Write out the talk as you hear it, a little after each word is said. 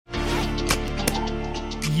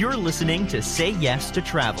You're listening to Say Yes to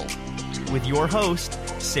Travel with your host,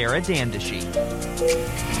 Sarah Dandishy.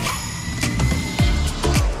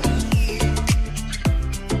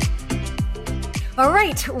 All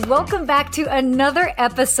right, welcome back to another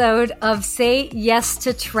episode of Say Yes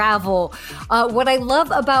to Travel. What I love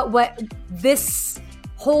about what this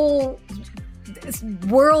whole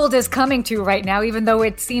world is coming to right now, even though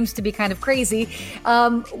it seems to be kind of crazy,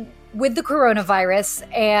 with the coronavirus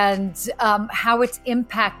and how it's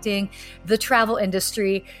impacting the travel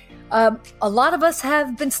industry. A lot of us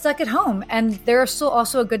have been stuck at home, and there are still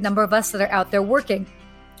also a good number of us that are out there working.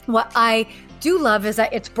 What I do love is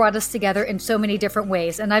that it's brought us together in so many different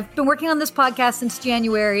ways. And I've been working on this podcast since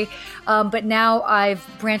January, but now I've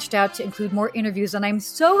branched out to include more interviews. And I'm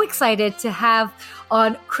so excited to have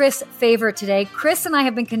on Chris Favor today. Chris and I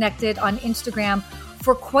have been connected on Instagram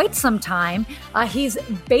for quite some time. He's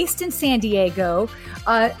based in San Diego,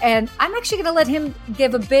 and I'm actually going to let him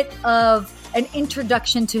give a bit of an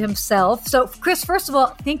introduction to himself. So, Chris, first of all,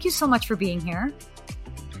 thank you so much for being here.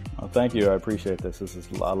 Well, thank you. I appreciate this. This is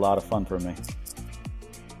a lot of fun for me.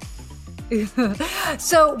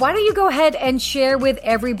 So why don't you go ahead and share with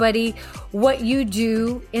everybody what you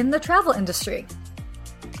do in the travel industry?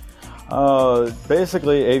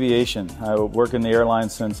 Basically aviation. I work in the airline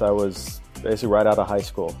since I was basically right out of high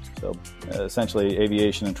school. So essentially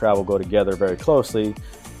aviation and travel go together very closely.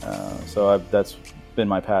 That's been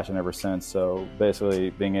my passion ever since. So basically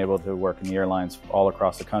being able to work in the airlines all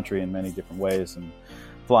across the country in many different ways and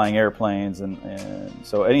flying airplanes and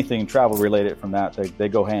so anything travel related from that, they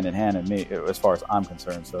go hand in hand in me as far as I'm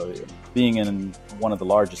concerned. So being in one of the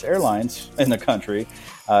largest airlines in the country,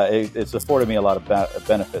 it's afforded me a lot of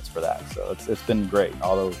benefits for that. So it's been great.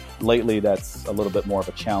 Although lately that's a little bit more of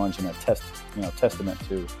a challenge and a testament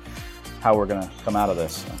to how we're going to come out of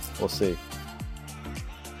this. So we'll see.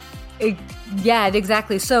 Yeah,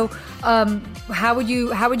 exactly. So how would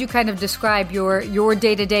you kind of describe your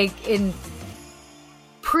day-to-day in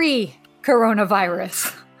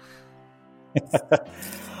pre-coronavirus?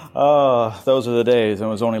 Oh, those are the days. It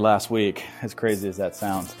was only last week, as crazy as that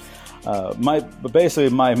sounds.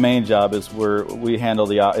 My main job is we handle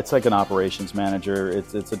it's like an operations manager.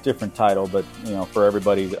 It's a different title, but for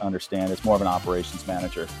everybody to understand, it's more of an operations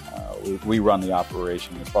manager. We run the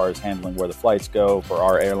operation as far as handling where the flights go for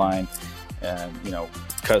our airline, and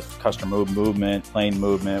customer movement, plane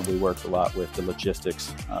movement. We work a lot with the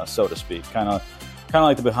logistics, so to speak, kind of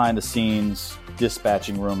like the behind the scenes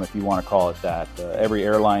dispatching room, if you want to call it that. Every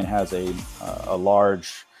airline has a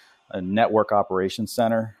large network operations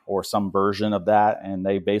center or some version of that, and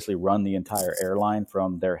they basically run the entire airline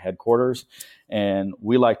from their headquarters. And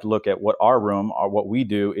we like to look at what what we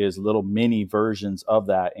do is little mini versions of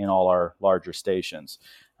that in all our larger stations.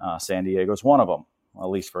 San Diego is one of them, at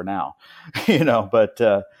least for now, but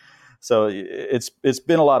so it's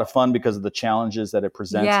been a lot of fun because of the challenges that it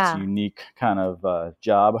presents. Yeah. It's a unique kind of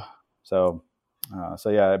job. So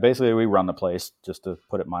yeah, basically we run the place, just to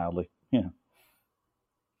put it mildly. Yeah.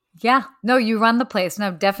 Yeah, no, you run the place.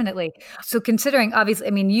 No, definitely. So considering, obviously,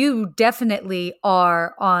 you definitely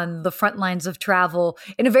are on the front lines of travel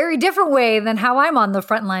in a very different way than how I'm on the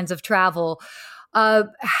front lines of travel.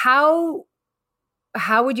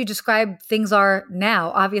 How would you describe things are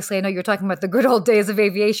now? Obviously, I know you're talking about the good old days of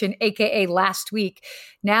aviation, AKA last week.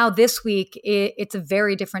 Now, this week, it's a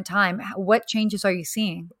very different time. What changes are you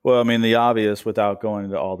seeing? Well, the obvious, without going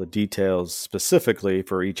into all the details specifically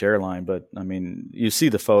for each airline, but you see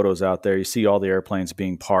the photos out there. You see all the airplanes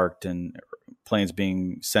being parked and planes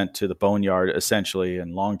being sent to the boneyard, essentially,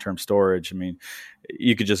 and long-term storage.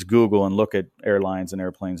 You could just Google and look at airlines and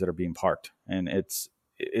airplanes that are being parked, and it's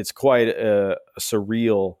quite a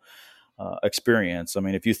surreal experience.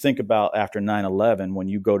 If you think about after 9/11, when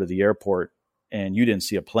you go to the airport and you didn't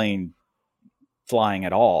see a plane flying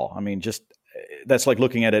at all, that's like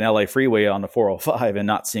looking at an LA freeway on the 405 and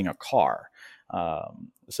not seeing a car.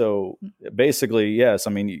 So basically, yes,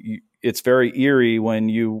 it's very eerie when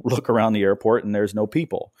you look around the airport and there's no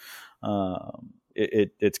people.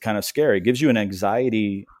 It's kind of scary. It gives you an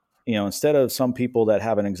anxiety. Instead of some people that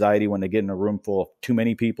have an anxiety when they get in a room full of too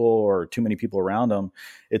many people or too many people around them,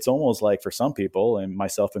 it's almost like for some people, and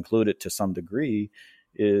myself included to some degree,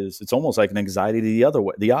 it's almost like an anxiety the other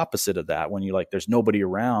way, the opposite of that. When there's nobody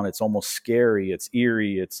around, it's almost scary. It's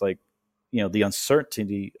eerie. It's like, the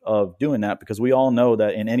uncertainty of doing that, because we all know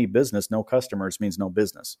that in any business, no customers means no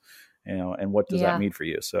business, and what does that mean for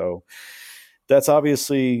you? So that's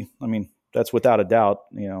obviously, that's without a doubt,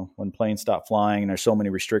 when planes stop flying and there's so many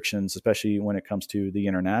restrictions, especially when it comes to the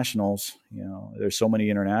internationals, there's so many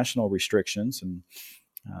international restrictions, and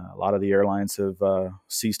A lot of the airlines have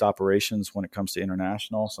ceased operations when it comes to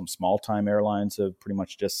international. Some small-time airlines have pretty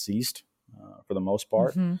much just ceased for the most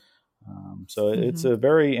part. Mm-hmm. So it's Mm-hmm. a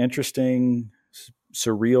very interesting,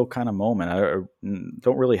 surreal kind of moment. I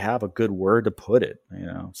don't really have a good word to put it,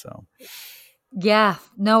 so. Yeah,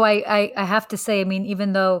 no, I have to say, I mean,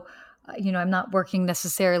 even though, I'm not working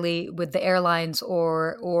necessarily with the airlines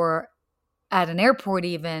or at an airport,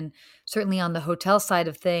 even certainly on the hotel side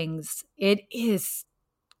of things, it is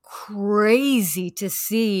crazy to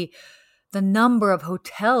see the number of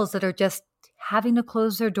hotels that are just having to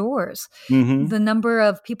close their doors, Mm-hmm. the number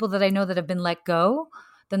of people that I know that have been let go,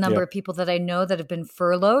 the number Yep. of people that I know that have been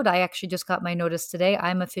furloughed. I actually just got my notice today.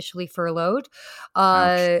 I'm officially furloughed.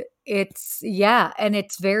 Ouch. And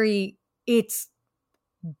it's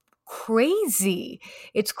crazy.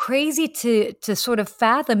 It's crazy to sort of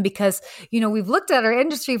fathom because, we've looked at our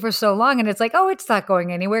industry for so long and it's like, oh, it's not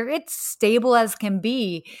going anywhere. It's stable as can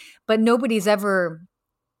be, but nobody's ever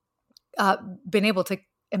been able to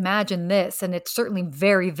imagine this. And it's certainly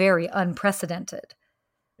very, very unprecedented.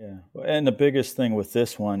 Yeah. And the biggest thing with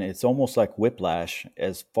this one, it's almost like whiplash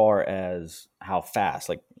as far as how fast,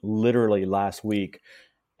 like literally last week,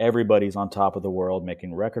 everybody's on top of the world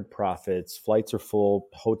making record profits. Flights are full,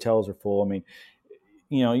 hotels are full. I mean,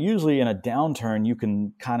 usually in a downturn, you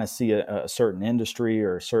can kind of see a certain industry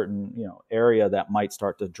or a certain, area that might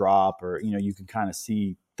start to drop, or, you can kind of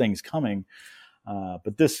see things coming.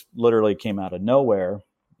 But this literally came out of nowhere,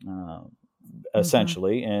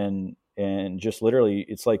 essentially. And just literally,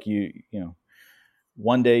 it's like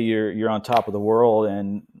one day you're on top of the world,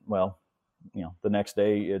 and well, the next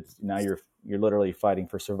day now you're literally fighting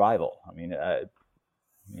for survival. I mean,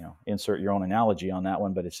 insert your own analogy on that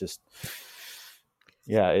one, but it's just,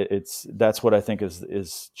 yeah, that's what I think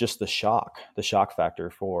is just the shock factor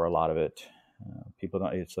for a lot of it. People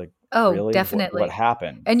don't. It's like, Oh, really, what definitely.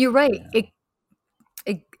 happened? And you're right. Yeah.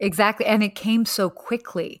 Exactly. And it came so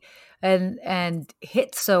quickly and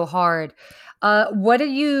hit so hard. What are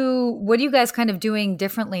you guys kind of doing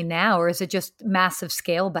differently now, or is it just massive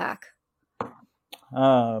scale back?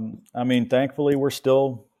 I mean, thankfully, we're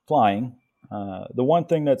still flying. The one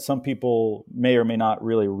thing that some people may or may not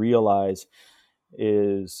really realize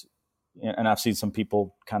is, and I've seen some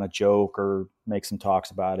people kind of joke or make some talks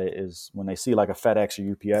about it, is when they see like a FedEx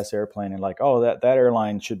or UPS airplane and like, oh, that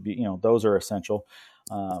airline should be, those are essential.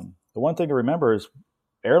 The one thing to remember is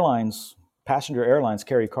passenger airlines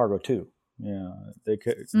carry cargo too. They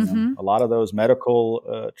could, Mm-hmm. a lot of those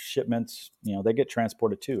medical shipments, they get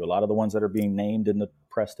transported too. A lot of the ones that are being named in the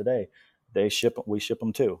press today, we ship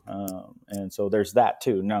them too. And so there's that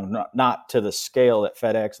too. No, not to the scale at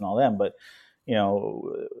FedEx and all them, but a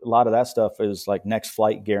lot of that stuff is like next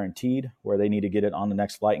flight guaranteed, where they need to get it on the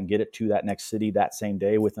next flight and get it to that next city that same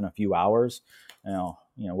day within a few hours.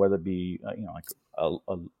 Whether it be like a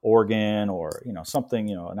organ or something,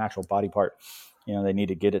 a natural body part, they need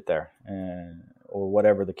to get it there, or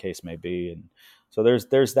whatever the case may be. And so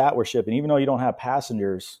there's that we're shipping, even though you don't have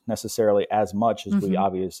passengers necessarily as much as we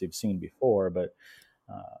obviously have seen before, but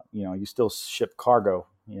you still ship cargo,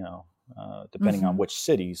 depending on which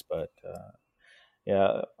cities, but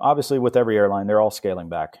yeah, obviously with every airline, they're all scaling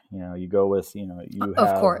back. You go with, you Of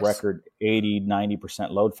have course. record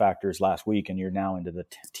 80-90% load factors last week, and you're now into the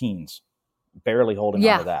teens, barely holding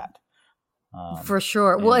on to that. For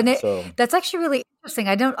sure. Well, and so that's actually really interesting.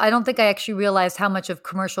 I don't think I actually realized how much of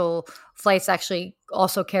commercial flights actually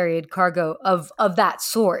also carried cargo of that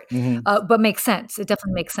sort. But makes sense. It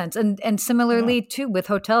definitely makes sense. And similarly too with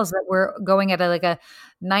hotels that were going at like a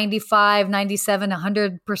 95, 97,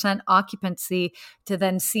 100% occupancy to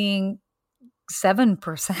then seeing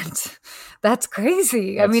 7%. That's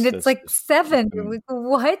crazy. I mean, it's like 7. Like,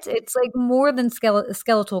 what? It's like more than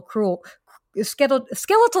skeletal crew.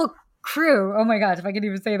 Oh my gosh, if I can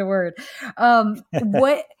even say the word.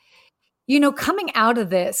 What coming out of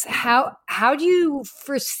this, how do you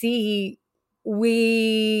foresee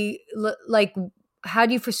how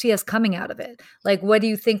do you foresee us coming out of it? Like, what do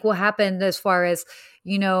you think will happen as far as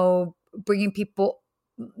bringing people?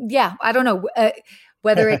 Yeah, I don't know.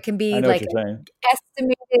 Whether it can be like an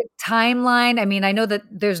estimated timeline. I mean, I know that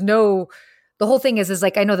the whole thing is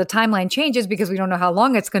like, I know the timeline changes because we don't know how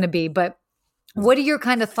long it's going to be, but what are your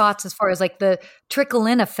kind of thoughts as far as like the trickle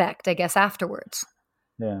in effect, I guess, afterwards?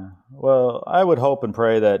 Yeah. Well, I would hope and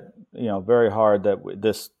pray that, very hard that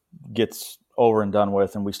this gets over and done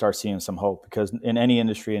with and we start seeing some hope, because in any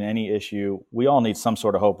industry, in any issue, we all need some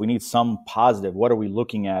sort of hope. We need some positive. What are we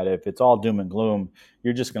looking at? If it's all doom and gloom,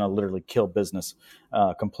 you're just going to literally kill business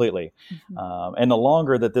completely. And the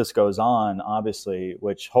longer that this goes on, obviously,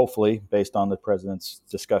 which hopefully based on the president's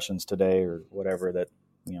discussions today or whatever, that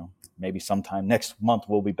maybe sometime next month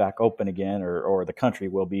we'll be back open again, or the country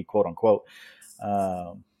will be, quote unquote.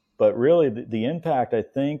 But really the impact, I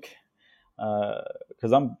think,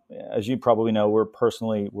 because as you probably know,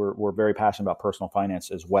 we're very passionate about personal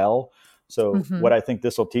finance as well. So what I think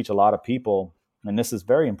this will teach a lot of people, and this is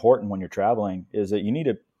very important when you're traveling, is that you need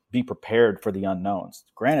to be prepared for the unknowns.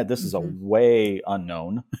 Granted, this is a way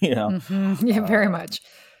unknown, Yeah, very much.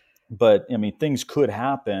 But I mean, things could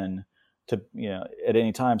happen at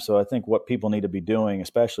any time. So I think what people need to be doing,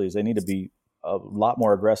 especially, is they need to be a lot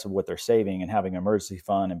more aggressive with their saving and having an emergency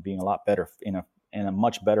fund and being a lot better in a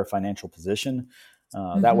much better financial position.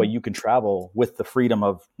 That way you can travel with the freedom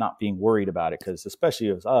of not being worried about it. Because especially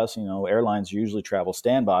as us, airlines usually travel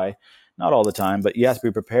standby, not all the time, but you have to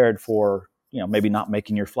be prepared for, maybe not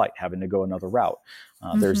making your flight, having to go another route.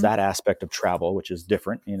 There's that aspect of travel, which is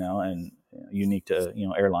different, and unique to,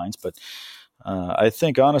 airlines. But I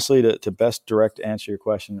think honestly, to best direct answer your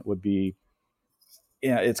question would be,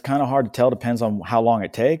 it's kind of hard to tell. Depends on how long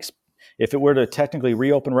it takes. If it were to technically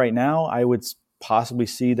reopen right now, I would possibly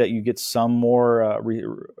see that you get some more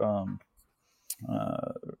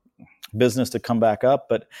business to come back up.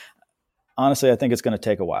 But honestly, I think it's going to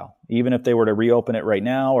take a while. Even if they were to reopen it right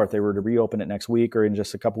now, or if they were to reopen it next week or in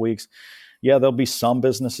just a couple weeks, there'll be some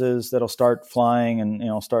businesses that'll start flying and,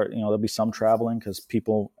 there'll be some traveling, because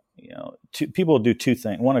people, people do two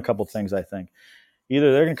things. A couple of things, I think.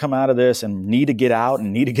 Either they're going to come out of this and need to get out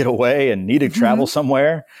and need to get away and need to travel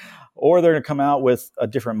somewhere, or they're going to come out with a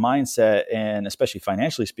different mindset. And especially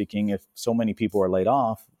financially speaking, if so many people are laid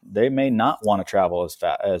off, they may not want to travel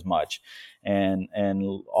as much. And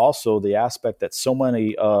also the aspect that so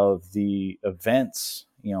many of the events,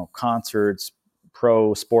 concerts,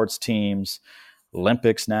 pro sports teams,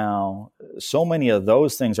 Olympics now, so many of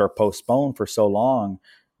those things are postponed for so long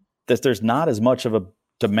that there's not as much of a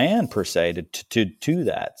demand per se to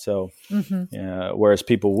that. So, whereas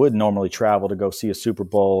people would normally travel to go see a Super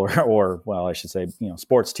Bowl or I should say,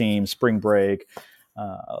 sports teams, spring break,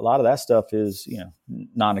 a lot of that stuff is,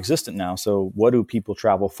 non-existent now. So what do people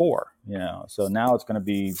travel for? So now it's going to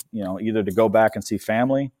be, either to go back and see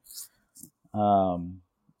family,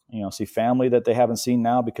 see family that they haven't seen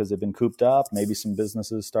now because they've been cooped up. Maybe some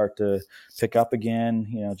businesses start to pick up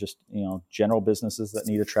again, general businesses that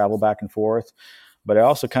need to travel back and forth. But I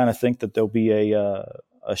also kind of think that there'll be a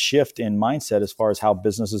shift in mindset as far as how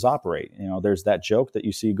businesses operate. There's that joke that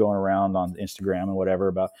you see going around on Instagram and whatever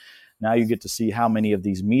about now you get to see how many of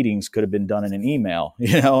these meetings could have been done in an email,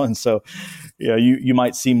 and so, you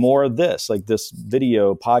might see more of this, like this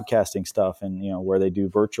video podcasting stuff and, where they do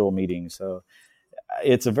virtual meetings. So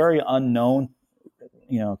it's a very unknown,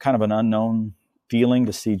 kind of an unknown feeling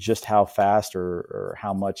to see just how fast or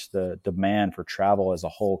how much the demand for travel as a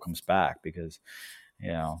whole comes back, because,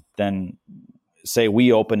 then say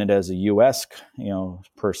we open it as a U.S.,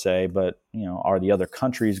 per se, but, are the other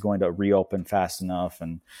countries going to reopen fast enough?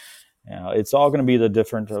 And, it's all going to be the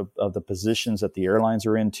different of the positions that the airlines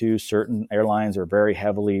are into. Certain airlines are very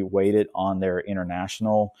heavily weighted on their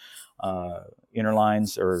international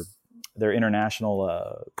interlines or their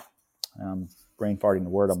international, brain farting the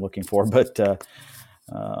word I'm looking for, but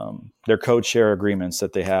their code share agreements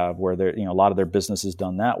that they have, where they're, a lot of their business is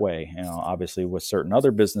done that way. Obviously with certain other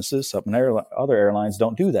businesses, some other airlines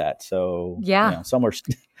don't do that. So some are,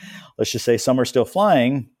 let's just say some are still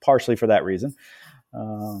flying partially for that reason.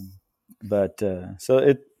 But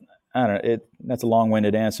so I don't know, that's a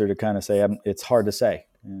long-winded answer to kind of say, it's hard to say.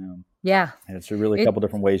 And it's really a couple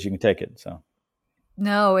different ways you can take it. So.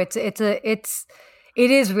 No, it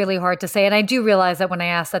is really hard to say. And I do realize that when I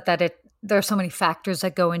ask that there are so many factors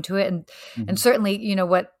that go into it. And certainly,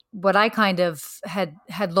 what I kind of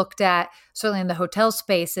had looked at, certainly in the hotel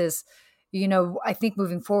space, is, I think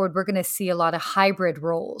moving forward, we're going to see a lot of hybrid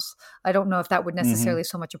roles. I don't know if that would necessarily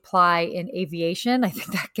so much apply in aviation. I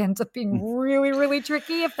think that ends up being really, really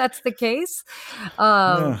tricky if that's the case.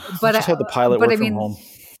 But just have the pilot work from home.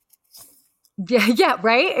 Yeah,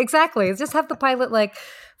 right. Exactly. Just have the pilot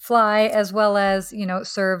fly as well as,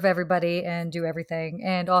 serve everybody and do everything,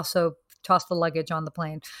 and also toss the luggage on the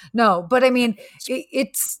plane. No, but I mean,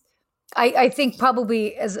 I think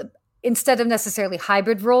probably instead of necessarily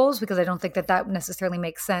hybrid roles, because I don't think that necessarily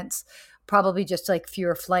makes sense, probably just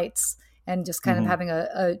fewer flights and just kind of having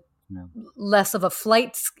a less of a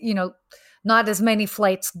flights, not as many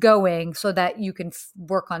flights going, so that you can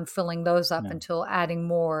work on filling those up until adding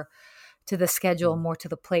more to the schedule, more to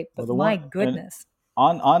the plate. But my goodness.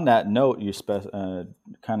 On that note,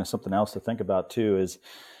 kind of something else to think about too is,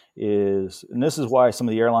 and this is why some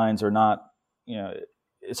of the airlines are not,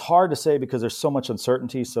 it's hard to say because there's so much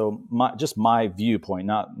uncertainty. So my viewpoint,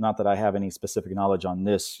 not that I have any specific knowledge on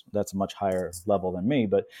this, that's a much higher level than me.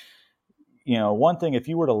 But, one thing, if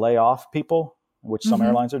you were to lay off people, which some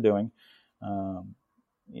airlines are doing,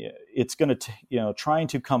 it's going to, trying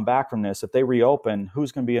to come back from this, if they reopen,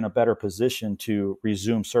 who's going to be in a better position to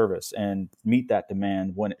resume service and meet that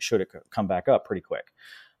demand when it should come back up pretty quick.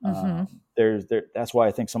 That's why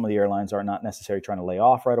I think some of the airlines are not necessarily trying to lay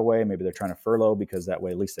off right away. Maybe they're trying to furlough because that way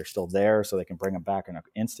at least they're still there, so they can bring them back in an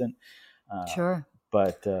instant. Sure.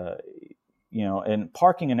 But and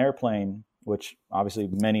parking an airplane, which obviously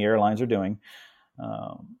many airlines are doing,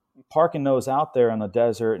 parking those out there in the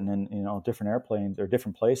desert and in different airplanes or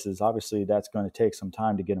different places, obviously that's going to take some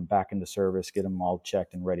time to get them back into service, get them all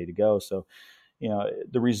checked and ready to go. So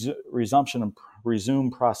the resumption and resume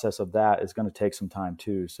process of that is going to take some time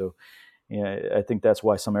too. So, I think that's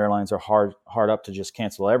why some airlines are hard up to just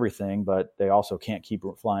cancel everything, but they also can't keep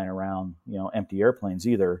flying around, empty airplanes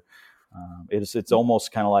either. It's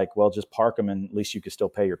almost kind of like, well, just park them and at least you can still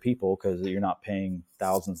pay your people because you're not paying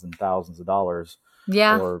thousands and thousands of dollars.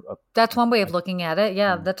 Yeah, that's one way of looking at it.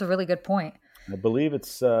 Yeah, that's a really good point. I believe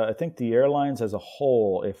I think the airlines as a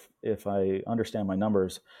whole, if I understand my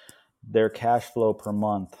numbers, their cash flow per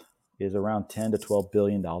month is around $10 to $12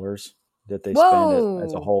 billion that they spend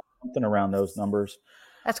as a whole, something around those numbers.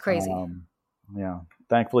 That's crazy.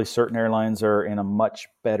 Thankfully, certain airlines are in a much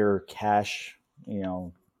better cash,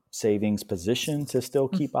 savings position to still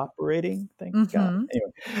keep operating. Thank God.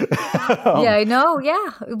 Anyway. Yeah, I know.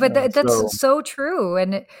 Yeah, but that's so true.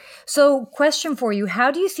 And so, question for you: how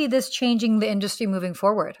do you see this changing the industry moving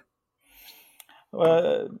forward?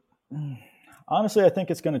 Honestly, I think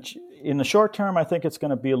it's going to, in the short term, I think it's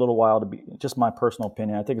going to be a little while to be, just my personal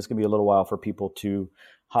opinion, I think it's going to be a little while for people to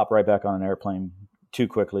hop right back on an airplane too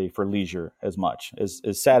quickly for leisure as much. As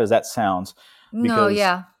sad as that sounds.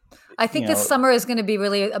 I think this summer is going to be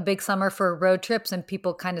really a big summer for road trips and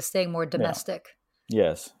people kind of staying more domestic. Yeah.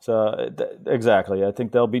 Yes. So exactly. I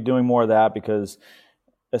think they'll be doing more of that because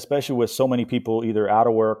especially with so many people either out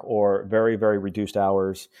of work or very, very reduced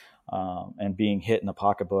hours, and being hit in the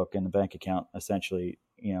pocketbook and the bank account, essentially,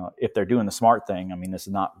 if they're doing the smart thing, I mean, this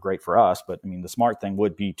is not great for us, but I mean, the smart thing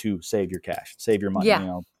would be to save your cash, save your money,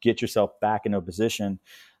 get yourself back into a position,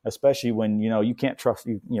 especially when, you can't trust,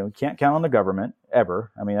 you can't count on the government ever.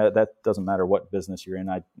 I mean, that doesn't matter what business you're in.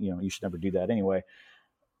 You should never do that anyway,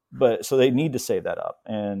 but so they need to save that up.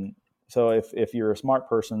 And so if you're a smart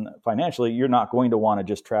person financially, you're not going to want to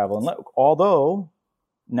just travel. And although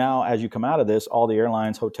now, as you come out of this, all the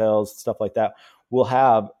airlines, hotels, stuff like that will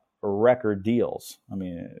have record deals. I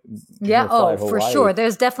mean, for sure.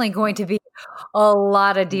 There's definitely going to be a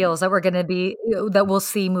lot of deals that that we'll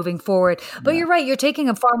see moving forward. But you're right. You're taking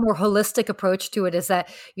a far more holistic approach to it. Is that,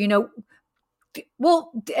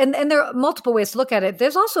 well, and there are multiple ways to look at it.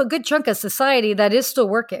 There's also a good chunk of society that is still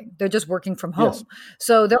working. They're just working from home. Yes.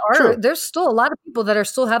 So there's still a lot of people that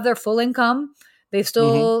still have their full income. They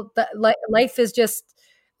still, life is just,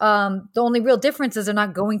 the only real difference is they're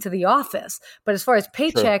not going to the office. But as far as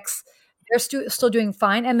paychecks, they're still doing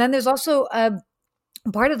fine. And then there's also a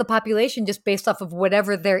part of the population, just based off of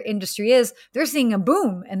whatever their industry is, they're seeing a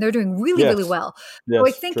boom and they're doing really, really well. Yes, so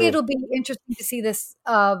I think it'll be interesting to see this,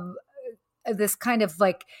 this kind of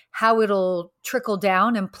like how it'll trickle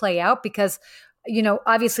down and play out because,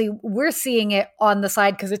 obviously we're seeing it on the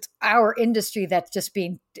side because it's our industry that's just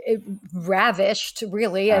being ravished,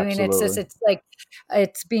 really. Absolutely. I mean, it's like,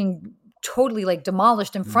 it's being totally like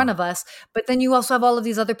demolished in front of us, but then you also have all of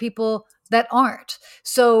these other people that aren't.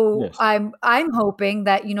 So yes. I'm hoping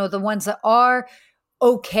that, the ones that are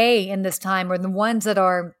okay in this time or the ones that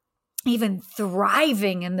are even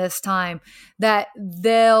thriving in this time, that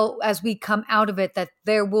as we come out of it, that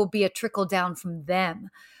there will be a trickle down from them.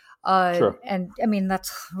 Sure. And I mean,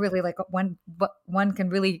 that's really like what one can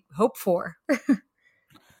really hope for.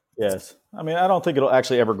 Yes. I mean, I don't think it'll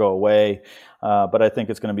actually ever go away, but I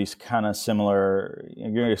think it's going to be kind of similar.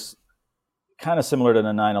 Kind of similar to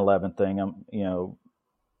the 9/11 thing.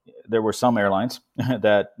 There were some airlines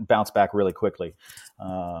that bounced back really quickly,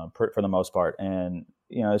 for the most part, and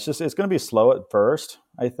it's going to be slow at first,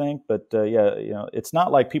 I think, but it's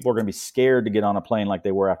not like people are going to be scared to get on a plane like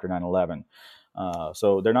they were after 9/11.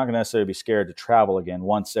 So they're not going to necessarily be scared to travel again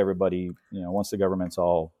once everybody, once the governments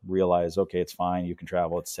all realize, okay, it's fine, you can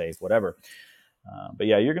travel, it's safe, whatever. But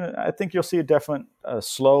yeah, I think you'll see a definite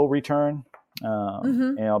slow return,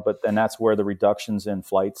 but then that's where the reductions in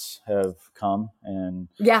flights have come. And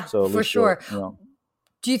so for sure.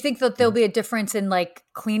 Do you think that there'll be a difference in like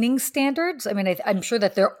cleaning standards? I mean, I'm sure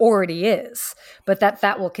that there already is, but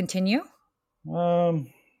that will continue.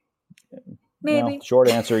 Maybe. Short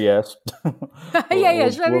answer, yes. Yeah,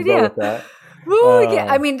 sure. We'll go with that. Well, yeah.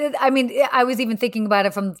 I mean, I was even thinking about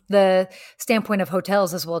it from the standpoint of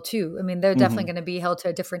hotels as well too. I mean, they're definitely going to be held to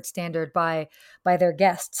a different standard by their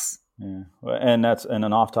guests. Yeah, and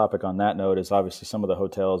an off topic on that note is obviously some of the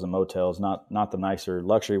hotels and motels, not the nicer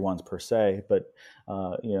luxury ones per se, but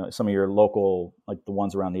some of your local, like the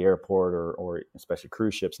ones around the airport or especially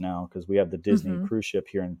cruise ships now, because we have the Disney cruise ship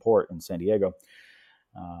here in port in San Diego.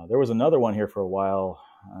 There was another one here for a while,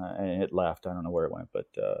 and it left. I don't know where it went, but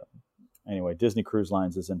anyway, Disney Cruise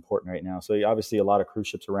Lines is important right now. So obviously a lot of cruise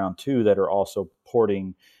ships around too that are also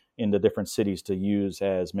porting into different cities to use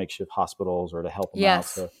as makeshift hospitals or to help them out.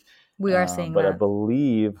 So, we are seeing but that. I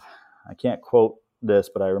believe, I can't quote this,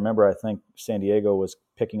 but I remember I think San Diego was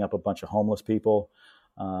picking up a bunch of homeless people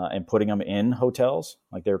and putting them in hotels,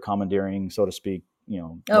 like they were commandeering, so to speak,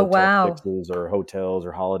 motel fixes or hotels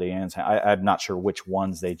or Holiday Inns. I'm not sure which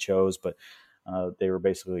ones they chose, but they were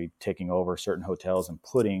basically taking over certain hotels and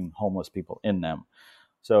putting homeless people in them.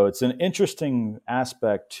 So it's an interesting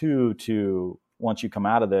aspect too, to once you come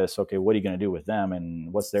out of this, okay, what are you going to do with them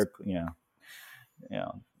and what's their,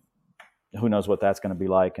 who knows what that's going to be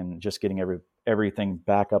like, and just getting everything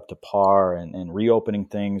back up to par and reopening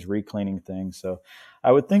things, recleaning things. So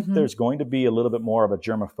I would think there's going to be a little bit more of a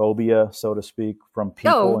germophobia, so to speak, from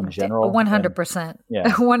people in general. 100%. Yeah.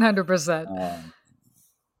 100%.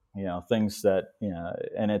 Things that,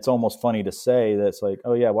 and it's almost funny to say that it's like,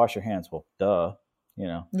 oh yeah, wash your hands. Well, duh,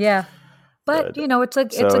 Yeah. But it's a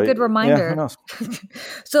good reminder. Yeah, who knows?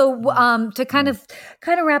 So to kind of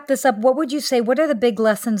wrap this up, what would you say? What are the big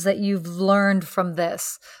lessons that you've learned from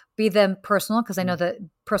this? Be them personal, because I know that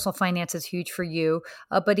personal finance is huge for you,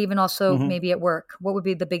 but even also maybe at work. What would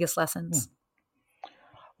be the biggest lessons?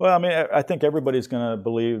 Well, I mean, I think everybody's going to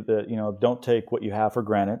believe that don't take what you have for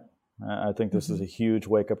granted. I think this is a huge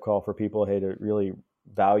wake up call for people. Hey, to really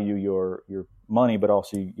value your money, but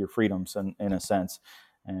also your freedoms in a sense.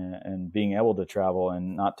 And being able to travel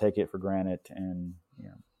and not take it for granted. And,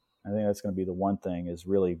 I think that's going to be the one thing, is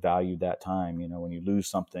really value that time, when you lose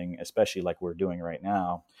something, especially like we're doing right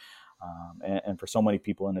now. And for so many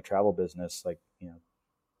people in the travel business, like,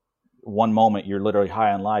 one moment you're literally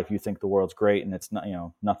high on life, you think the world's great and it's not,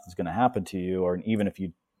 nothing's going to happen to you. Or even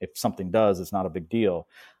if something does, it's not a big deal,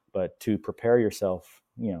 but to prepare yourself,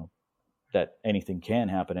 that anything can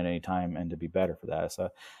happen at any time and to be better for that. So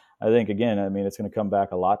I think, again, it's going to come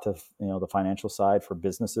back a lot to, the financial side for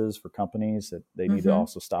businesses, for companies, that they need to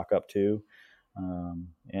also stock up to,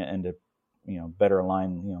 and to, better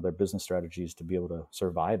align, their business strategies to be able to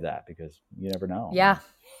survive that, because you never know. Yeah.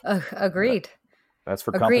 Agreed. That's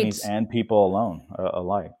for companies and people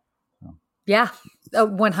alike. So. Yeah.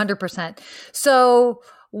 100%. So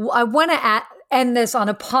I want to end this on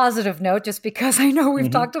a positive note, just because I know we've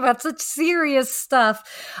talked about such serious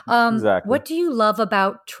stuff. Exactly. What do you love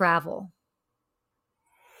about travel?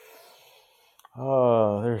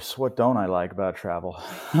 Oh, what don't I like about travel?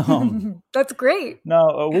 That's great.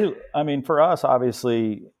 No, for us,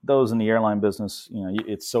 obviously, those in the airline business,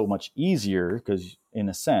 it's so much easier because, in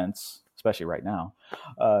a sense, especially right now,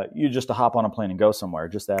 you just to hop on a plane and go somewhere.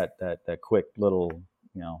 Just that quick little,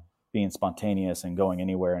 being spontaneous and going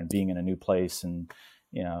anywhere and being in a new place, and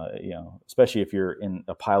especially if you're in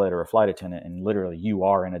a pilot or a flight attendant and literally you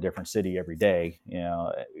are in a different city every day,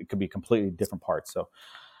 it could be completely different parts. So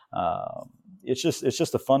it's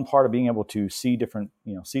just the fun part of being able to see different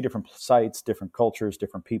sites, different cultures,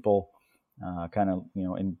 different people,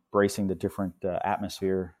 embracing the different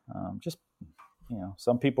atmosphere.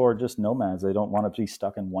 Some people are just nomads. They don't want to be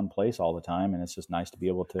stuck in one place all the time. And it's just nice to be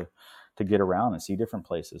able to get around and see different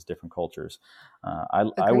places, different cultures.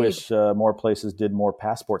 I wish more places did more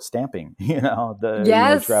passport stamping,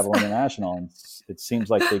 travel international. And it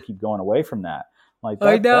seems like they keep going away from that. Like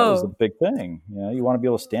that was a big thing. You want to be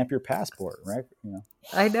able to stamp your passport, right?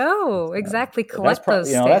 I know, exactly. Collect those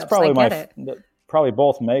stamps. That's probably probably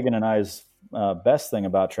both Megan and I's best thing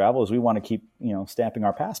about travel is we want to keep, stamping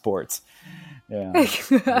our passports. Yeah,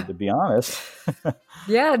 to be honest.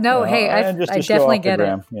 Yeah, no, hey, I definitely get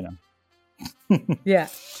it. Yeah.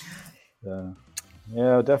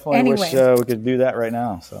 Definitely wish we could do that right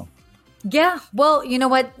now. So. Yeah, well, you know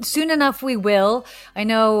what? Soon enough we will. I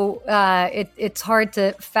know it's hard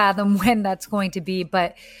to fathom when that's going to be,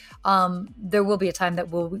 but there will be a time that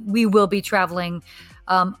we will be traveling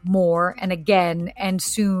more and again and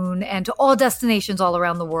soon, and to all destinations all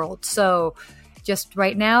around the world. So just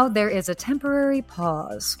right now, there is a temporary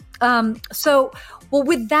pause. Well,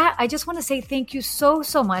 with that, I just want to say thank you so,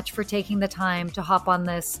 so much for taking the time to hop on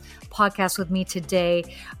this podcast with me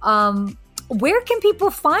today. where can people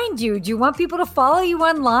find you? Do you want people to follow you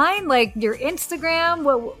online, like your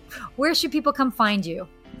Instagram? Where should people come find you?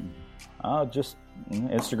 Just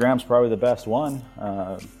Instagram's probably the best one.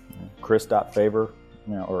 Chris.favor,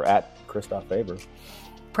 or at Chris.favor.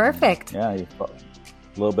 Perfect. Yeah,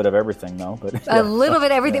 a little bit of everything, though. But a little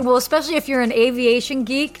bit of everything. Yeah. Well, especially if you're an aviation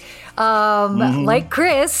geek like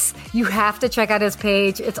Chris, you have to check out his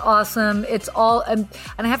page. It's awesome. It's all, and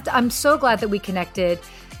I'm so glad that we connected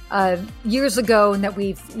years ago, and that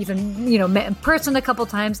we've even met in person a couple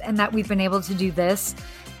times, and that we've been able to do this.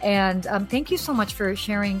 And thank you so much for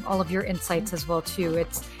sharing all of your insights as well too.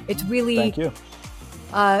 It's really, thank you.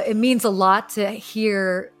 It means a lot to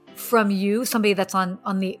hear from you, somebody that's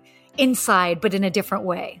on the inside, but in a different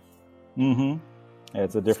way. Mm-hmm. Yeah,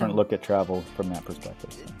 it's a different look at travel from that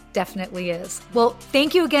perspective. So. Definitely is. Well,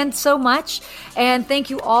 thank you again so much. And thank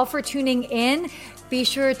you all for tuning in. Be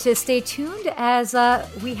sure to stay tuned as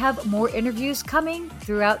we have more interviews coming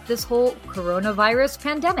throughout this whole coronavirus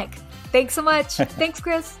pandemic. Thanks so much. Thanks,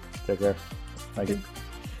 Chris. Take care. Thank you.